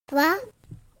One,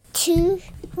 two,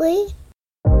 three.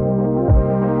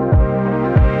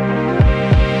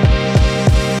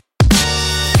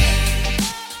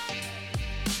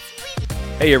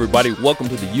 Hey everybody, welcome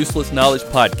to the Useless Knowledge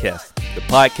Podcast, the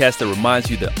podcast that reminds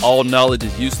you that all knowledge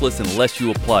is useless unless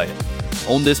you apply it.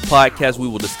 On this podcast, we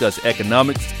will discuss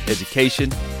economics,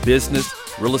 education, business,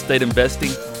 real estate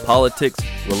investing, politics,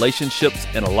 relationships,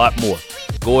 and a lot more.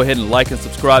 Go ahead and like and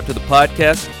subscribe to the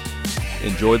podcast.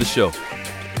 Enjoy the show.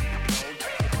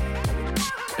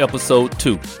 Episode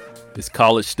 2. Is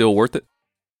college still worth it?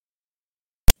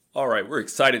 All right, we're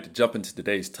excited to jump into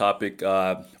today's topic.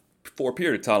 For a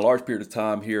period of time, large period of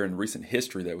time here in recent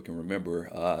history that we can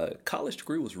remember, college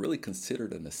degree was really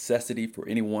considered a necessity for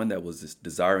anyone that was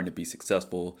desiring to be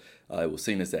successful. It was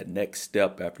seen as that next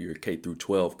step after your K through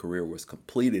 12 career was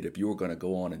completed. If you were going to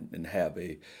go on and have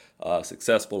a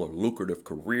successful or lucrative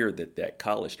career, that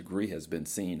college degree has been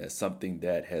seen as something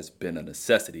that has been a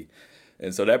necessity.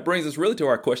 And so that brings us really to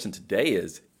our question today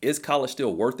is college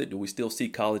still worth it? Do we still see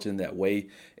college in that way?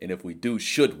 And if we do,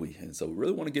 should we? And so we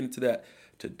really want to get into that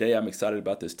today. I'm excited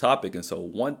about this topic. And so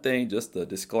one thing, just a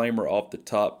disclaimer off the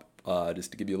top,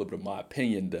 just to give you a little bit of my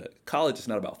opinion, that college is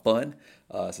not about fun.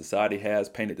 Society has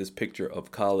painted this picture of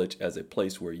college as a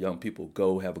place where young people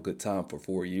go have a good time for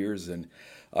 4 years. And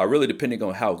really depending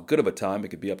on how good of a time, it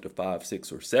could be up to 5,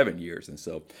 6, or 7 years. And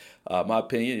so my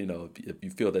opinion, if you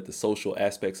feel that the social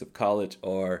aspects of college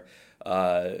are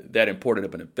that important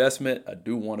of an investment, I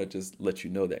do want to just let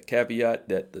you know that caveat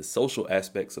that the social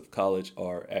aspects of college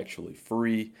are actually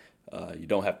free. You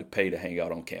don't have to pay to hang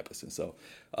out on campus. And so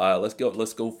let's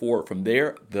go forward from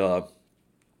there.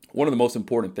 One of the most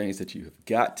important things that you have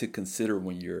got to consider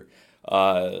when you're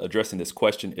addressing this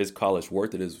question, is college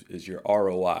worth it, is your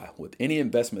ROI. With any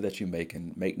investment that you make,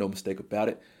 and make no mistake about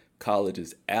it, college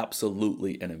is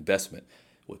absolutely an investment.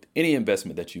 With any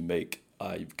investment that you make,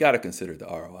 you've got to consider the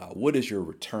ROI. What is your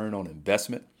return on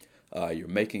investment? You're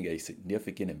making a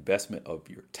significant investment of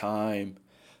your time,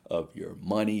 of your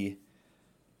money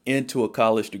into a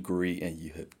college degree, and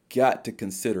you have got to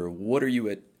consider, what are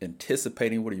you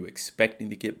anticipating? What are you expecting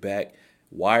to get back?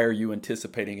 Why are you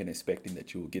anticipating and expecting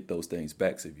that you will get those things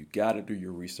back? So you've got to do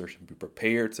your research and be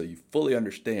prepared so you fully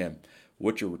understand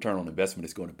what your return on investment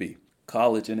is going to be.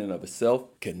 College in and of itself,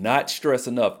 cannot stress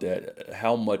enough that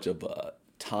how much of a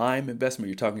time investment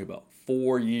you're talking about.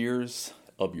 4 years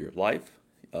of your life,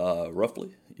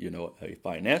 roughly, a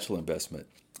financial investment.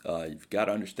 You've got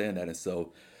to understand that. And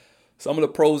so some of the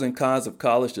pros and cons of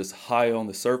college, just high on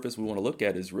the surface, we want to look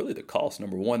at is really the cost.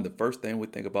 Number one, the first thing we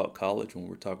think about college when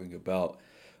we're talking about,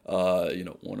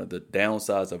 one of the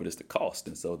downsides of it is the cost.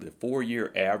 And so the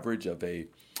 4-year average of a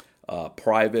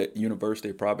private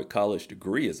university, private college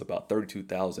degree is about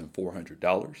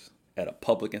 $32,400 at a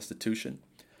public institution.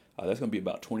 That's going to be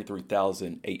about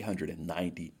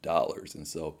 $23,890. And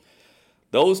so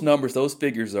those numbers, those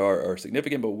figures are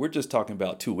significant, but we're just talking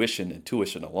about tuition and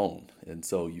tuition alone. And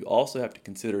so you also have to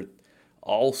consider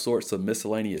all sorts of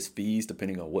miscellaneous fees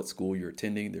depending on what school you're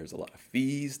attending. There's a lot of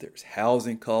fees. There's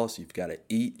housing costs. You've got to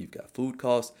eat. You've got food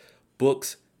costs,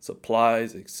 books,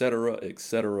 supplies, et cetera, et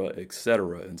cetera, et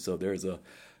cetera. And so there's a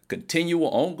continual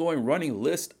ongoing running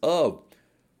list of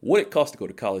what it costs to go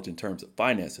to college in terms of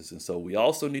finances. And so we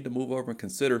also need to move over and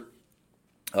consider,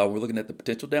 we're looking at the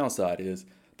potential downside is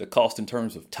the cost in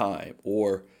terms of time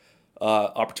or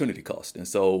opportunity cost. And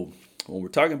so when we're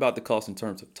talking about the cost in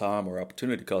terms of time or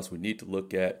opportunity cost, we need to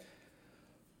look at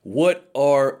what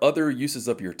are other uses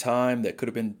of your time that could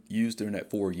have been used during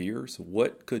that 4 years.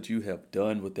 What could you have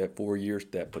done with that 4 years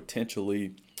that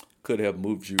potentially could have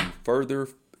moved you further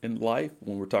in life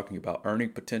when we're talking about earning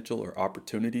potential or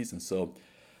opportunities? And so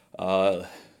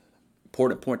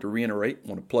important point to reiterate, I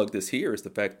want to plug this here, is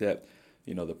the fact that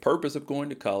the purpose of going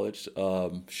to college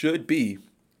should be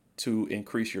to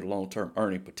increase your long-term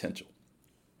earning potential.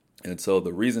 And so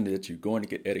the reason that you're going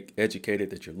to get educated,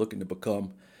 that you're looking to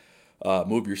become,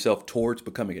 move yourself towards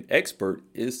becoming an expert,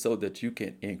 is so that you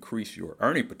can increase your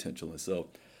earning potential. And so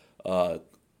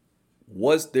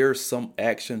was there some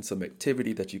action, some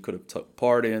activity that you could have took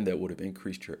part in that would have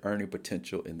increased your earning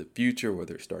potential in the future,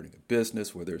 whether it's starting a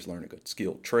business, whether it's learning a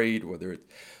skilled trade, whether it's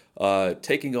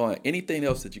taking on anything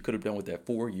else that you could have done with that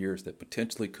 4 years that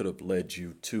potentially could have led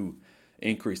you to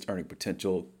increased earning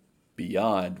potential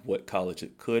beyond what college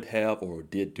could have or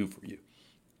did do for you?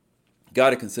 Got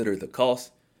to consider the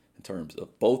cost in terms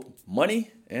of both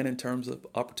money and in terms of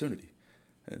opportunity.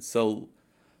 And so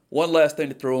one last thing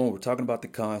to throw in, we're talking about the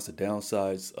cons, the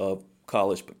downsides of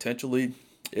college potentially,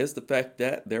 is the fact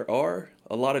that there are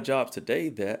a lot of jobs today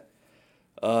that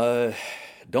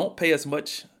don't pay as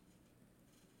much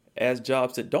as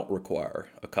jobs that don't require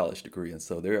a college degree. And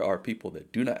so there are people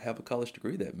that do not have a college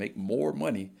degree that make more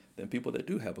money than people that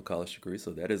do have a college degree.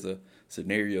 So that is a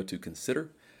scenario to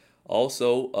consider.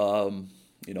 Also,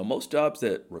 most jobs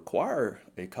that require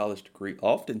a college degree,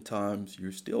 oftentimes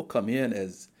you still come in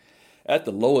as at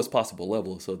the lowest possible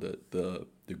level. So the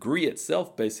degree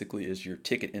itself basically is your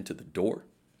ticket into the door.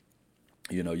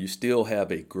 You still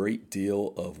have a great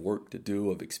deal of work to do,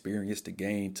 of experience to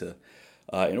gain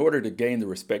in order to gain the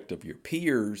respect of your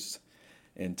peers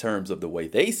in terms of the way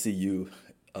they see you,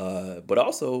 but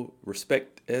also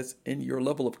respect as in your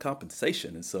level of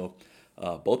compensation. And so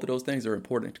both of those things are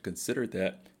important to consider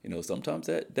that, sometimes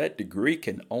that degree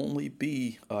can only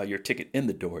be your ticket in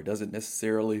the door. It doesn't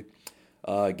necessarily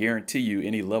guarantee you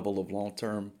any level of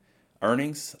long-term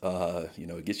earnings.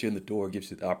 It gets you in the door,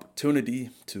 gives you the opportunity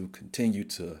to continue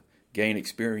to gain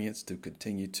experience, to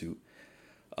continue to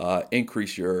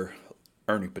increase your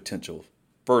earning potential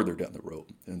further down the road.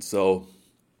 And so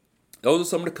those are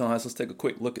some of the cons. Let's take a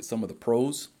quick look at some of the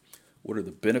pros. What are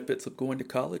the benefits of going to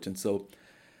college? And so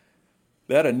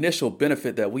that initial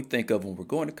benefit that we think of when we're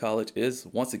going to college is,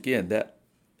 once again, that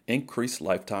increased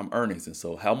lifetime earnings. And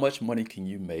so how much money can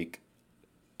you make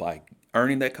by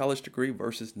earning that college degree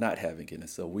versus not having it? And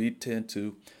so we tend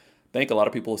to think, a lot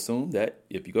of people assume that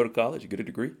if you go to college, you get a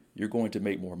degree, you're going to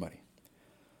make more money.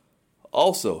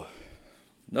 Also,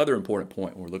 another important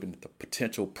point when we're looking at the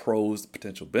potential pros, the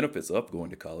potential benefits of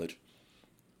going to college,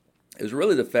 is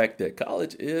really the fact that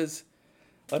college is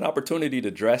an opportunity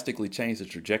to drastically change the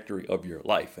trajectory of your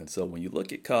life. And so when you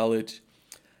look at college,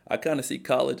 I kind of see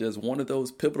college as one of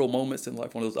those pivotal moments in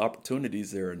life, one of those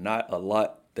opportunities. There are not a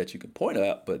lot that you can point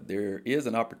out, but there is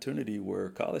an opportunity where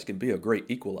college can be a great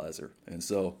equalizer. And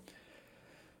so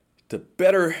to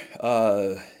better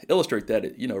illustrate that,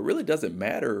 it really doesn't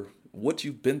matter what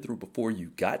you've been through before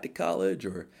you got to college,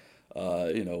 or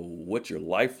what your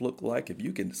life looked like. If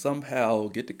you can somehow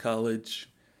get to college,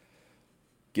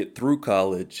 get through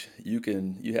college, you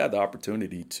have the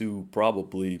opportunity to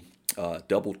probably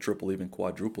double, triple, even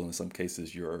quadruple in some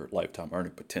cases your lifetime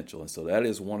earning potential. And so that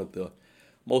is one of the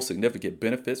most significant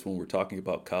benefits when we're talking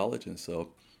about college. And so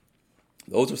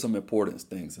those are some important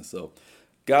things. And so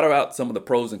got out some of the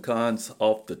pros and cons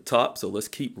off the top. So let's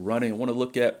keep running. I want to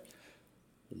look at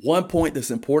one point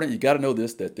that's important. You got to know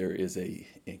this, that there is a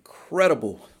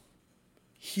incredible,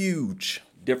 huge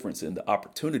difference in the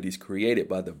opportunities created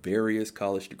by the various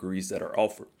college degrees that are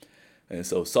offered. And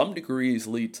so some degrees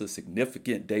lead to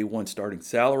significant day one starting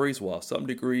salaries, while some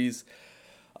degrees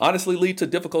honestly lead to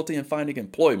difficulty in finding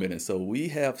employment. And so we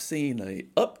have seen an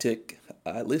uptick,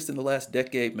 at least in the last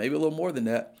decade, maybe a little more than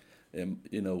that. And,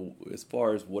 as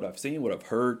far as what I've seen, what I've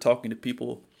heard, talking to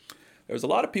people, there's a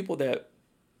lot of people that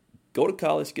go to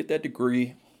college, get that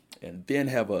degree, and then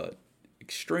have a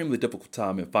extremely difficult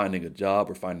time in finding a job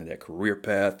or finding that career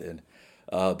path. And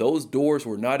those doors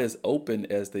were not as open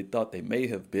as they thought they may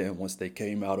have been once they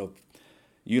came out of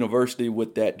university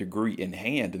with that degree in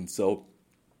hand. And so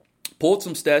pulled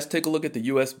some stats, take a look at the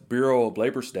U.S. Bureau of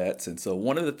Labor Stats. And so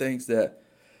one of the things that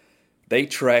they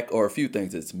track are a few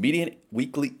things. It's median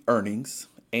weekly earnings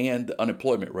and the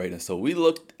unemployment rate. And so we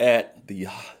looked at the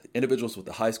individuals with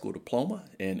a high school diploma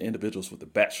and individuals with a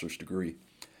bachelor's degree,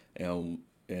 and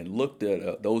looked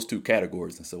at those two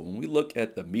categories. And so when we look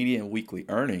at the median weekly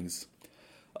earnings,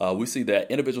 we see that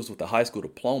individuals with a high school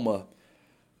diploma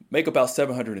make about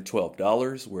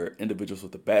 $712, where individuals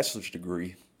with a bachelor's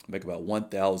degree make about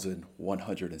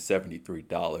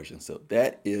 $1,173. And so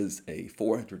that is a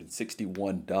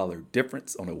 $461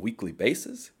 difference on a weekly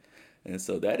basis. And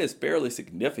so that is fairly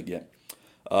significant.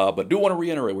 But do want to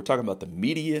reiterate, we're talking about the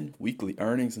median weekly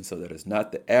earnings. And so that is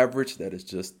not the average. That is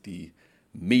just the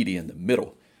median, the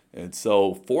middle. And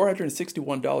so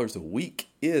 $461 a week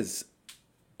is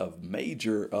a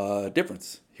major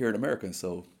difference here in America. And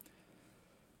so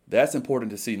that's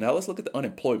important to see. Now let's look at the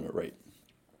unemployment rate.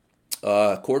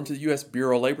 According to the U.S.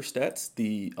 Bureau of Labor Stats,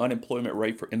 the unemployment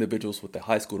rate for individuals with a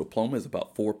high school diploma is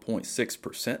about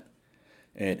 4.6%.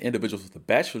 And individuals with a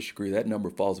bachelor's degree, that number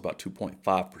falls about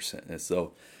 2.5%. And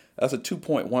so that's a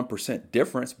 2.1%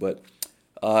 difference, but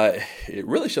it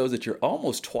really shows that you're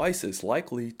almost twice as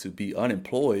likely to be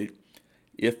unemployed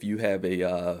if you have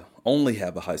only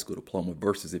have a high school diploma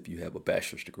versus if you have a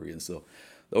bachelor's degree. And so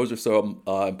those are some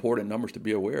important numbers to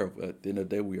be aware of. At the end of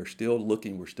the day, we are still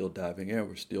looking, we're still diving in,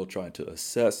 we're still trying to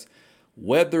assess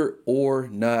whether or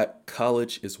not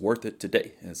college is worth it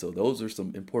today. And so those are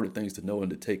some important things to know and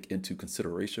to take into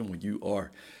consideration when you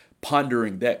are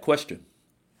pondering that question.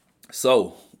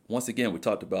 So once again, we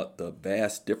talked about the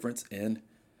vast difference in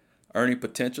earning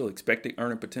potential, expected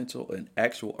earning potential, and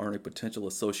actual earning potential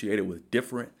associated with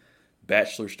different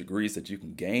bachelor's degrees that you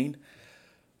can gain.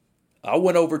 I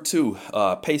went over to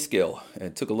PayScale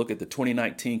and took a look at the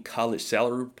 2019 college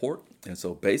salary report. And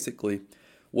so basically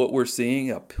what we're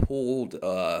seeing, I pulled,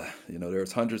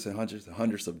 there's hundreds and hundreds and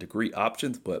hundreds of degree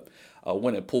options, but I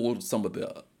went and pulled some of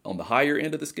the on the higher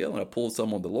end of the scale, and I pulled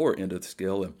some on the lower end of the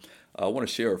scale. And I want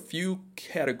to share a few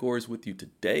categories with you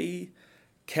today: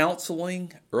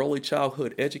 counseling, early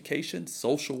childhood education,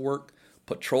 social work,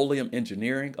 petroleum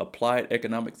engineering, applied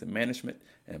economics and management,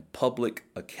 and public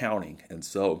accounting. And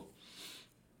so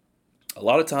a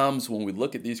lot of times when we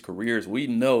look at these careers, we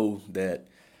know that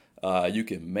you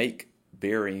can make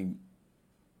varying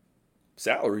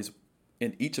salaries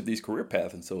in each of these career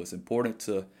paths. And so it's important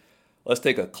to let's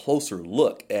take a closer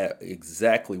look at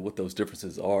exactly what those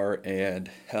differences are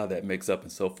and how that makes up.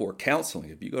 And so for counseling,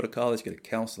 if you go to college, get a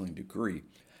counseling degree,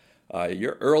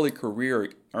 your early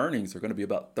career earnings are going to be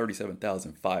about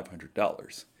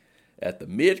 $37,500. At the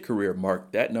mid-career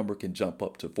mark, that number can jump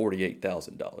up to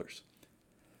 $48,000.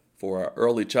 For our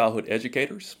early childhood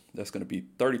educators, that's going to be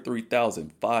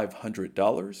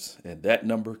 $33,500, and that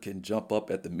number can jump up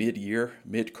at the mid-career,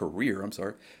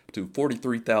 to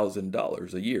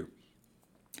 $43,000 a year.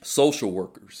 Social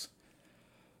workers,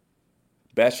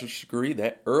 bachelor's degree,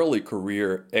 that early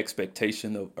career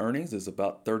expectation of earnings is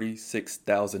about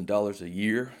 $36,000 a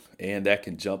year, and that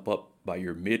can jump up by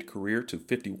your mid-career to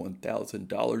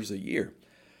 $51,000 a year.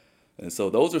 And so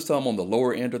those are some on the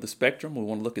lower end of the spectrum. We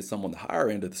want to look at some on the higher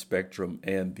end of the spectrum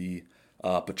and the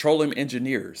petroleum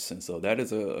engineers. And so that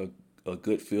is a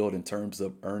good field in terms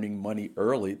of earning money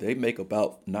early. They make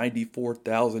about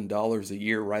 $94,000 a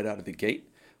year right out of the gate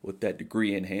with that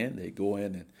degree in hand. They go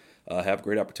in and have a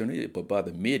great opportunity. But by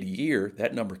the mid-year,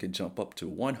 that number can jump up to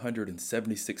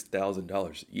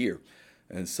 $176,000 a year.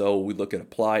 And so we look at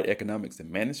applied economics and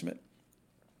management.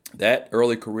 That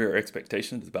early career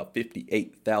expectation is about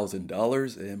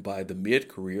 $58,000, and by the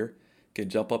mid-career can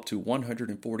jump up to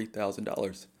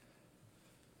 $140,000.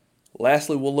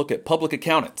 Lastly, we'll look at public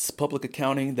accountants. Public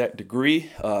accounting, that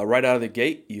degree, right out of the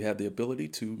gate, you have the ability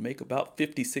to make about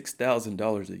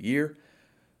 $56,000 a year.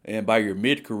 And by your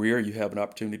mid-career, you have an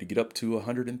opportunity to get up to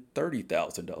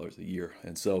 $130,000 a year.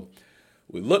 And so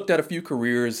we looked at a few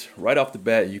careers. Right off the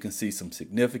bat, you can see some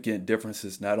significant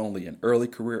differences, not only in early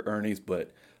career earnings,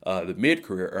 but the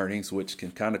mid-career earnings, which can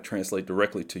kind of translate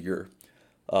directly to your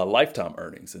lifetime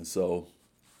earnings. And so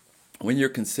when you're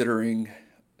considering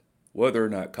whether or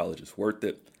not college is worth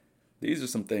it, these are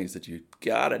some things that you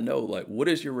got to know, like what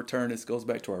is your return? This goes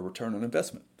back to our return on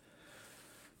investment.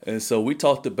 And so we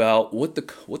talked about what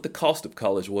the cost of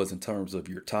college was in terms of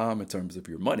your time, in terms of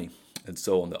your money. And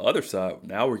so on the other side,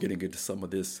 now we're getting into some of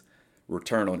this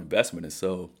return on investment. And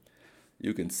so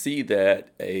you can see that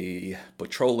a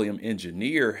petroleum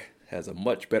engineer has a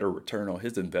much better return on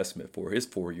his investment for his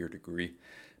 4-year degree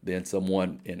than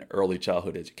someone in early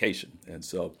childhood education. And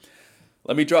so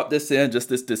let me drop this in, just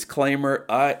this disclaimer.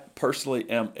 I personally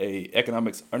am a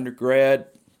economics undergrad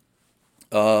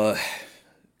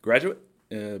graduate.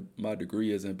 My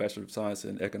degree is in Bachelor of Science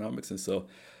in Economics. And so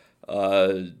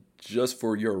just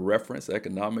for your reference,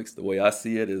 economics, the way I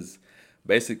see it, is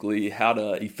basically how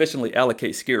to efficiently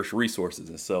allocate scarce resources.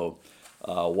 And so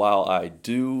while I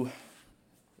do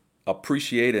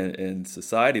appreciate in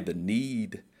society the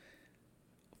need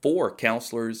for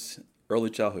counselors, early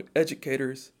childhood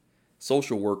educators,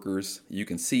 social workers, you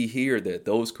can see here that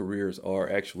those careers are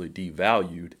actually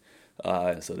devalued.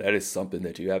 So that is something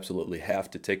that you absolutely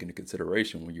have to take into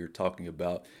consideration when you're talking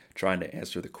about trying to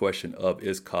answer the question of,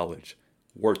 is college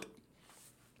worth it?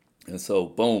 And so,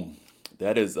 boom,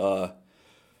 that is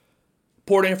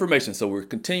important information. So we're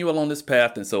continuing along this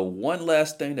path. And so one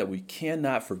last thing that we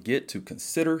cannot forget to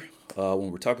consider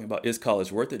when we're talking about, is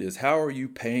college worth it, is how are you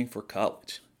paying for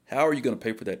college? How are you going to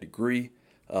pay for that degree?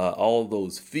 All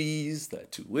those fees,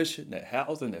 that tuition, that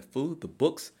housing, that food, the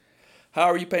books. How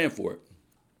are you paying for it?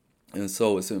 And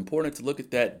so it's important to look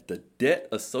at that. The debt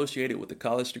associated with the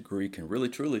college degree can really,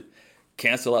 truly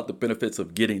cancel out the benefits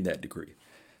of getting that degree.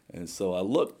 And so I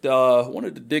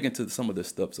wanted to dig into some of this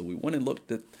stuff. So we went and looked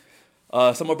at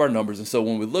some of our numbers. And so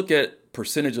when we look at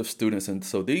percentage of students, and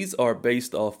so these are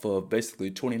based off of basically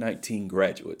 2019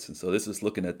 graduates. And so this is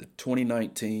looking at the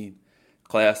 2019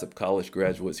 class of college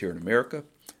graduates here in America.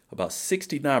 About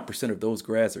 69% of those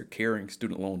grads are carrying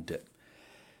student loan debt.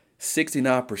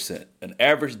 69%, an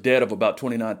average debt of about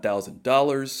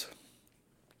 $29,000.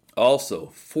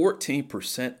 Also,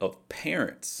 14% of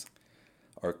parents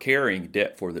are carrying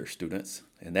debt for their students,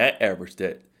 and that average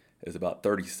debt is about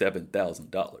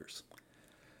 $37,000.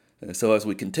 And so as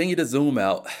we continue to zoom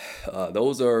out,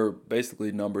 those are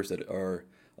basically numbers that are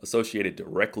associated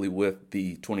directly with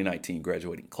the 2019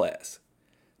 graduating class.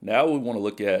 Now we want to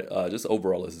look at just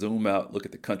overall, a zoom out, look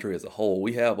at the country as a whole.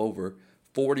 We have over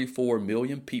 44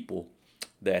 million people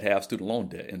that have student loan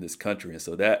debt in this country. And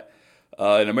so that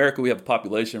in America, we have a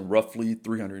population roughly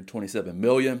 327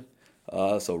 million.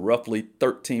 So roughly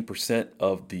 13%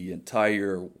 of the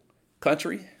entire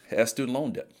country has student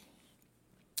loan debt.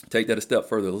 Take that a step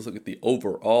further. Let's look at the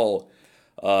overall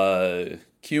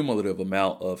cumulative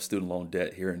amount of student loan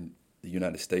debt here in the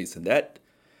United States. And that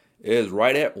is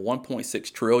right at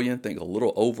 1.6 trillion. Think a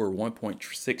little over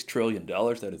 1.6 trillion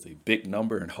dollars. That is a big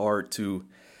number and hard to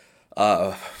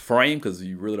frame because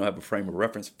you really don't have a frame of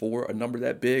reference for a number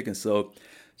that big. And so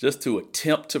just to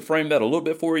attempt to frame that a little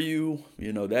bit for you,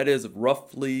 that is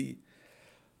roughly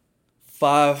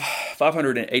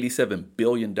 $587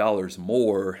 billion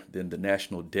more than the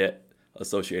national debt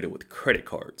associated with credit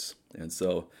cards. And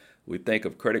so we think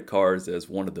of credit cards as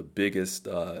one of the biggest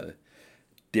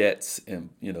debts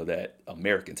that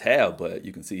Americans have, but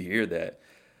you can see here that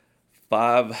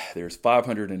there's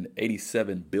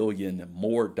 $587 billion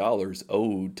more dollars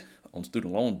owed on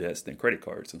student loan debts than credit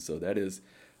cards. And so that is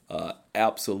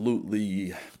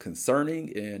absolutely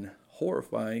concerning and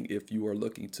horrifying if you are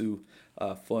looking to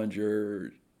fund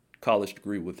your college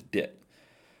degree with debt.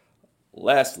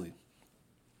 Lastly,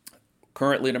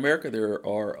 currently in America, there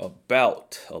are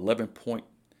about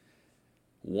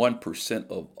 11.1%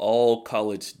 of all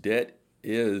college debt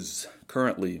is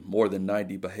currently more than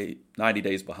 90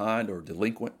 days behind or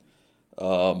delinquent.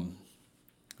 And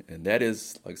that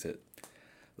is, like I said,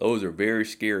 those are very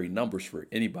scary numbers for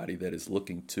anybody that is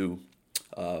looking to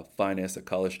finance a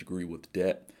college degree with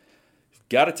debt. You've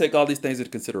got to take all these things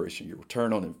into consideration. Your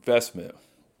return on investment,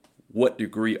 what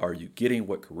degree are you getting,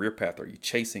 what career path are you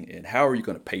chasing, and how are you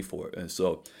going to pay for it? And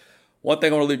so one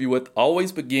thing I want to leave you with,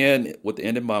 always begin with the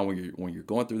end in mind when you're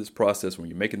going through this process, when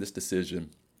you're making this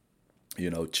decision.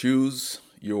 Choose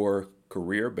your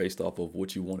career based off of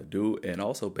what you want to do and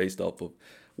also based off of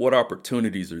what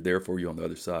opportunities are there for you on the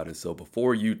other side. And so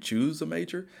before you choose a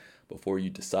major, before you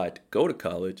decide to go to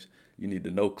college, you need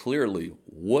to know clearly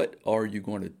what are you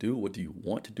going to do, what do you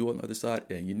want to do on the other side,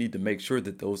 and you need to make sure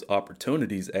that those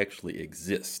opportunities actually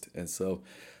exist. And so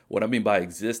what I mean by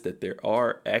exist, that there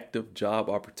are active job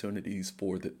opportunities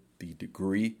for the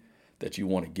degree that you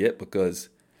want to get, because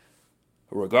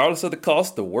regardless of the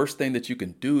cost, the worst thing that you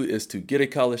can do is to get a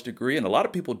college degree. And a lot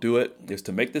of people do it, is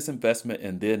to make this investment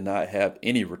and then not have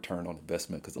any return on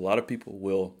investment, because a lot of people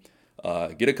will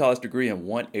get a college degree in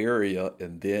one area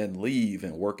and then leave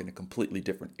and work in a completely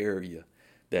different area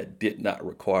that did not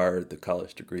require the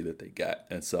college degree that they got.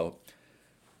 And so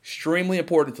extremely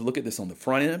important to look at this on the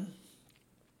front end.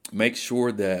 Make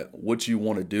sure that what you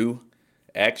want to do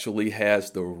actually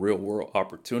has the real world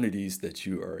opportunities that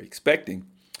you are expecting.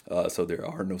 So there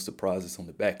are no surprises on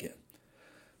the back end.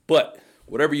 But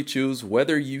whatever you choose,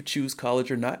 whether you choose college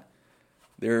or not,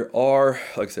 there are,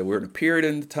 like I said, we're in a period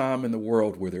in time in the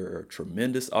world where there are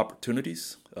tremendous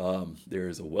opportunities. There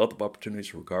is a wealth of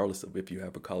opportunities regardless of if you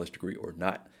have a college degree or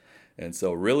not. And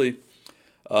so really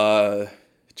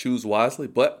choose wisely.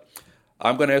 But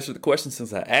I'm going to answer the question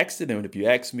since I asked it. And if you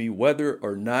ask me whether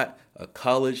or not a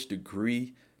college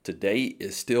degree today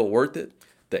is still worth it,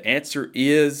 the answer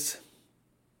is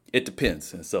it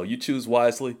depends. And so you choose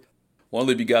wisely. I want to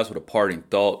leave you guys with a parting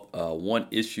thought. One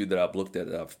issue that I've looked at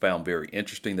that I've found very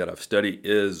interesting that I've studied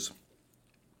is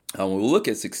when we look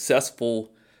at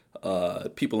successful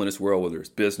people in this world, whether it's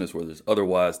business, whether it's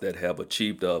otherwise, that have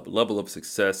achieved a level of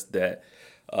success that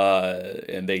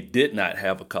and they did not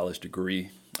have a college degree.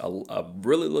 I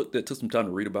really took some time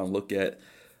to read about and look at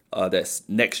that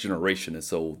next generation. And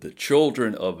so the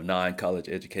children of non-college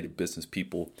educated business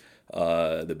people,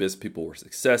 the business people were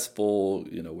successful,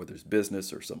 whether it's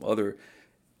business or some other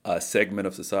segment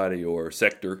of society or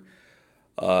sector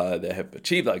that have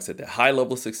achieved, like I said, that high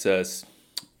level of success,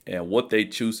 and what they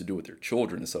choose to do with their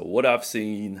children. And so what I've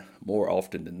seen more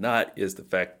often than not is the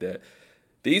fact that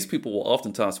these people will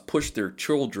oftentimes push their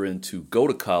children to go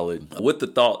to college with the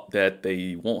thought that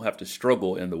they won't have to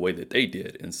struggle in the way that they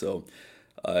did. And so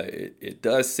it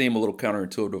does seem a little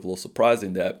counterintuitive, a little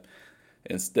surprising that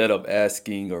instead of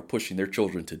asking or pushing their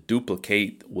children to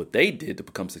duplicate what they did to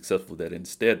become successful, that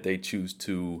instead they choose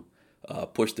to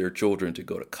push their children to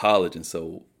go to college. And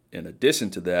so in addition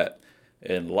to that,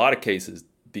 in a lot of cases,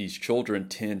 these children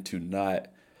tend to not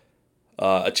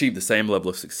achieve the same level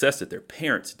of success that their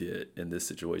parents did in this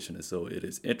situation. And so it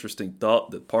is interesting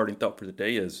thought. The parting thought for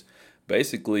today is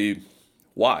basically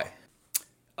why.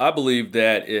 I believe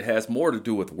that it has more to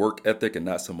do with work ethic and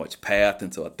not so much path.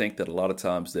 And so I think that a lot of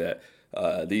times that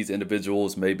these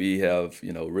individuals maybe have,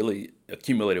 really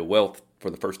accumulated wealth for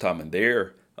the first time in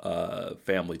their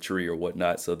family tree or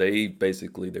whatnot. So they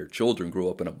basically, their children grew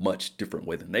up in a much different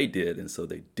way than they did. And so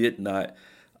they did not,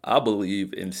 I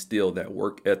believe, instill that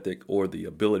work ethic or the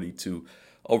ability to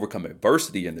overcome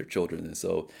adversity in their children. And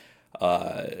so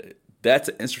that's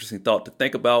an interesting thought to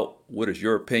think about. What is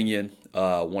your opinion?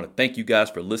 I want to thank you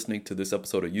guys for listening to this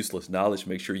episode of Useless Knowledge.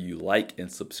 Make sure you like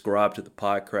and subscribe to the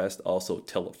podcast. Also,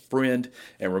 tell a friend.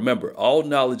 And remember, all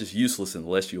knowledge is useless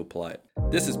unless you apply it.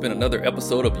 This has been another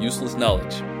episode of Useless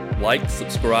Knowledge. Like,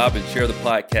 subscribe, and share the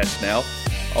podcast now.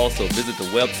 Also, visit the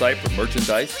website for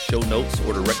merchandise, show notes,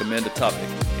 or to recommend a topic.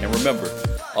 And remember,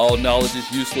 all knowledge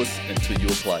is useless until you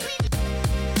apply it.